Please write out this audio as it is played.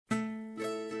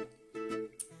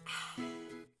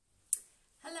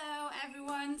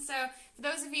So for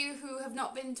those of you who have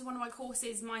not been to one of my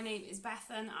courses, my name is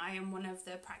Bethan. I am one of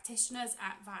the practitioners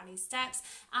at Valley Steps,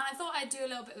 and I thought I'd do a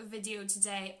little bit of a video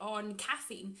today on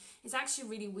caffeine. It's actually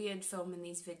really weird filming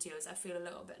these videos. I feel a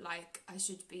little bit like I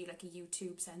should be like a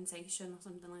YouTube sensation or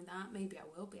something like that. Maybe I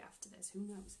will be after this, who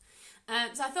knows.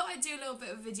 So I thought I'd do a little bit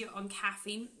of a video on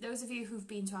caffeine. Those of you who've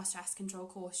been to our stress control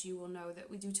course, you will know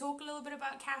that we do talk a little bit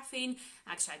about caffeine.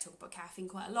 Actually, I talk about caffeine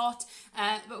quite a lot,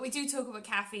 but we do talk about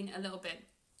caffeine a little bit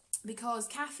because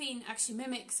caffeine actually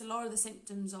mimics a lot of the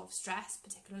symptoms of stress,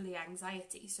 particularly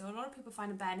anxiety. So a lot of people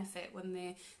find a benefit when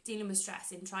they're dealing with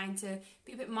stress in trying to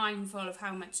be a bit mindful of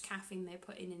how much caffeine they're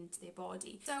putting into their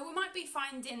body. So we might be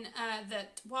finding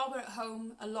that while we're at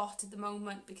home a lot at the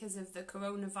moment because of the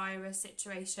coronavirus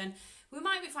situation, we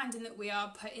might be finding that we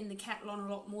are putting the kettle on a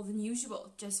lot more than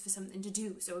usual just for something to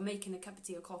do. So we're making a cup of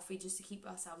tea or coffee just to keep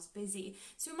ourselves busy.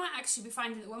 So we might actually be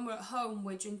finding that when we're at home,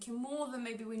 we're drinking more than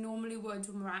maybe we normally would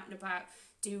when we're out and about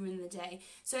during the day.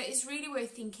 So it's really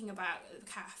worth thinking about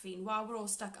caffeine while we're all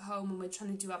stuck at home and we're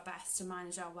trying to do our best to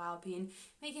manage our well-being.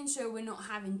 Making sure we're not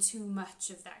having too much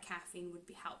of that caffeine would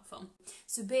be helpful.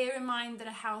 So bear in mind that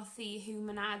a healthy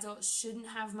human adult shouldn't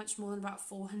have much more than about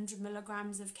 400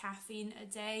 milligrams of caffeine a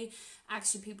day.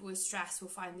 Actually, people with stress will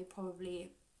find they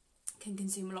probably can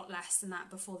consume a lot less than that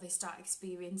before they start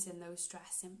experiencing those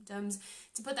stress symptoms.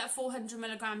 To put that 400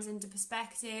 milligrams into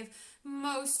perspective,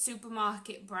 most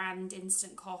supermarket brand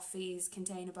instant coffees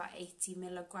contain about 80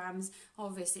 milligrams.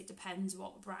 Obviously, it depends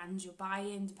what brand you're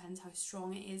buying, depends how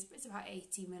strong it is, but it's about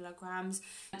 80 milligrams.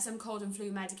 Some cold and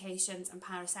flu medications and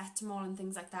paracetamol and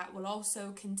things like that will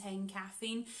also contain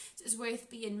caffeine. So it's worth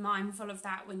being mindful of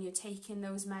that when you're taking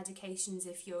those medications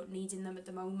if you're needing them at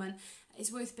the moment.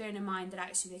 It's worth bearing in mind that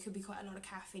actually there could be quite a lot of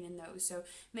caffeine in those, so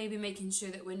maybe making sure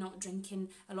that we're not drinking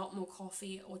a lot more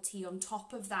coffee or tea on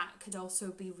top of that could also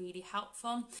be really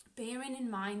helpful. Bearing in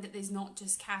mind that there's not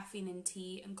just caffeine in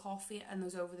tea and coffee and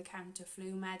those over-the-counter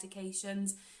flu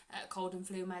medications, cold and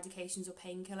flu medications or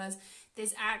painkillers,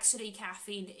 there's actually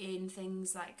caffeine in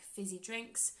things like fizzy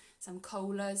drinks. Some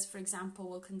colas, for example,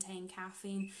 will contain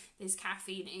caffeine. There's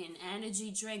caffeine in energy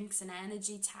drinks and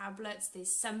energy tablets.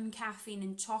 There's some caffeine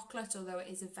in chocolate, although it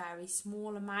is a very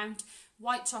small amount.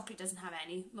 White chocolate doesn't have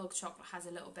any. Milk chocolate has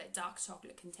a little bit. Dark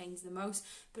chocolate contains the most.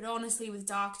 But honestly, with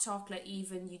dark chocolate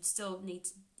even, you'd still need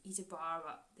to eat a bar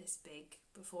up this big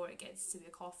before it gets to be a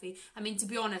coffee. I mean, to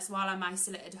be honest, while I'm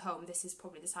isolated at home, this is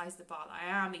probably the size of the bar that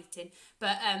I am eating.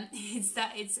 But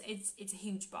it's a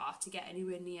huge bar to get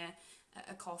anywhere near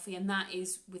a coffee, and that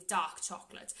is with dark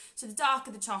chocolate. So the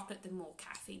darker the chocolate, the more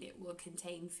caffeine it will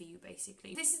contain for you,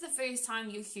 basically. If this is the first time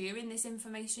you're hearing this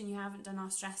information, you haven't done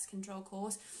our stress control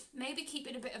course, maybe keep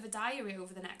it a bit of a diary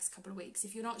over the next couple of weeks.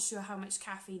 If you're not sure how much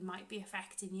caffeine might be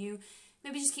affecting you,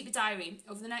 maybe just keep a diary.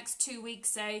 Over the next 2 weeks,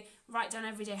 say, write down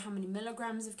every day how many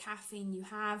milligrams of caffeine you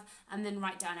have, and then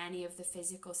write down any of the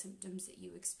physical symptoms that you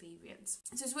experience.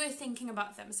 So it's worth thinking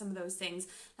about some of those things.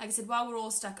 Like I said, while we're all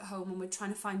stuck at home and we're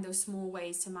trying to find those small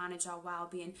ways to manage our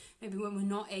well-being, maybe when we're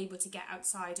not able to get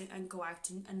outside and go out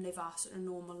and live our sort of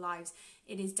normal lives,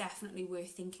 it is definitely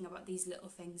worth thinking about these little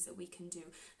things that we can do.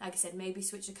 Like I said, maybe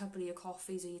switch a couple of your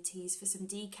coffees or your teas for some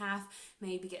decaf,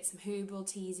 maybe get some herbal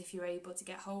teas if you're able to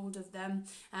get hold of them,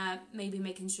 maybe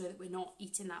making sure that we're not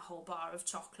eating that whole bar of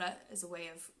chocolate as a way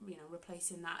of,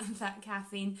 replacing that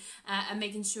caffeine, and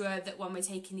making sure that when we're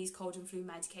taking these cold and flu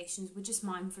medications, we're just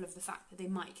mindful of the fact that they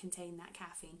might contain that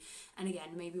caffeine. And again,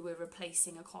 maybe we're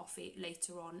replacing a coffee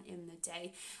later on in the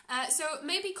day. So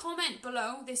maybe comment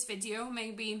below this video,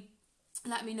 maybe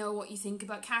let me know what you think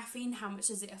about caffeine. How much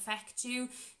does it affect you?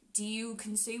 Do you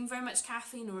consume very much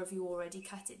caffeine, or have you already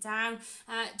cut it down?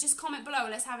 Just comment below,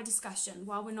 let's have a discussion.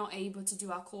 While we're not able to do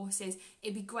our courses,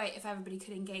 it'd be great if everybody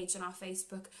could engage on our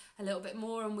Facebook a little bit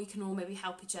more, and we can all maybe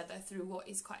help each other through what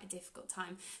is quite a difficult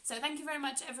time. So thank you very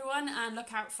much, everyone, and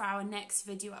look out for our next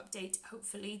video update,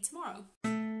 hopefully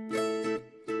tomorrow.